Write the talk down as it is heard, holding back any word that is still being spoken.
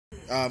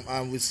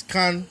and we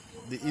scan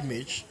the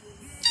image,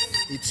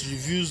 it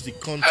reviews the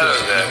content.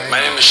 Hello there, my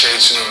name is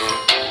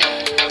Tinubu.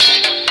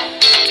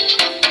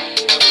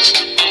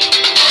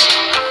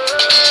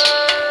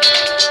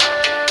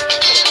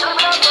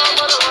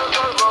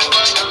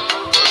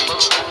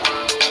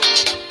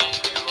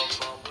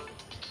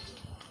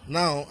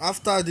 Now,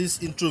 after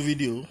this intro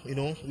video,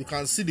 you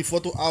can see the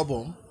photo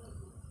album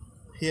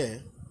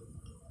here.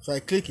 So I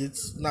click it.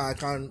 Now I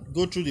can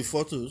go through the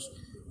photos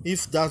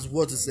if that's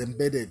what is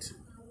embedded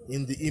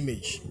in the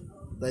image.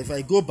 That if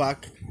I go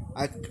back,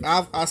 I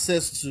have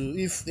access to,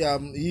 if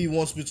he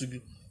wants me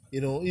to,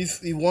 if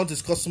he wants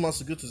his customers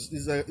to go to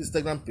his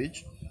Instagram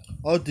page,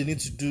 all they need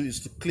to do is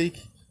to click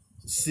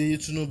Seyi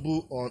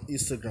Tinubu on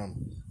Instagram,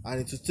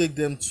 and it will take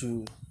them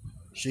to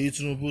Seyi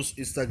Tinubu's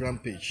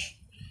Instagram page,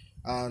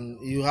 and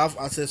you have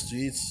access to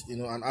it,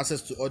 and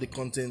access to all the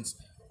content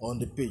on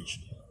the page.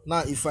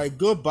 Now, if I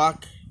go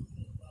back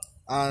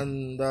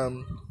and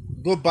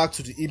go back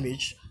to the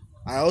image,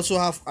 I also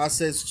have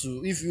access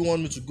to, if you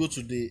want me to go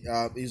to the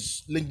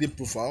his LinkedIn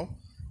profile,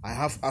 I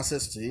have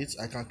access to it.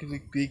 I can quickly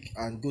click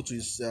and go to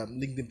his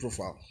LinkedIn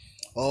profile,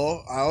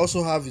 or I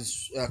also have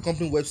his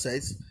company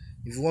website.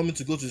 If you want me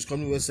to go to his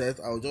company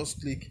website, I'll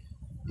just click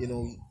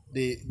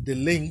the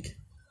link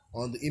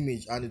on the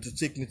image, and it will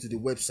take me to the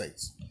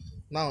website.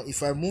 Now,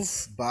 if I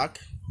move back,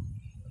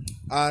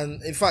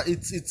 and in fact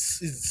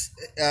it's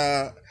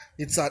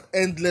at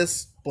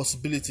endless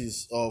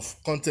possibilities of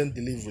content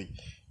delivery.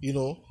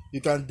 You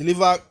can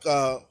deliver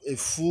a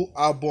full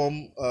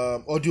album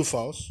audio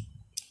files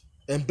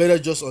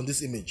embedded just on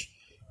this image.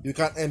 You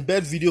can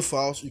embed video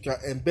files, you can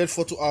embed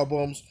photo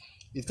albums,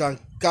 you can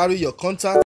carry your contact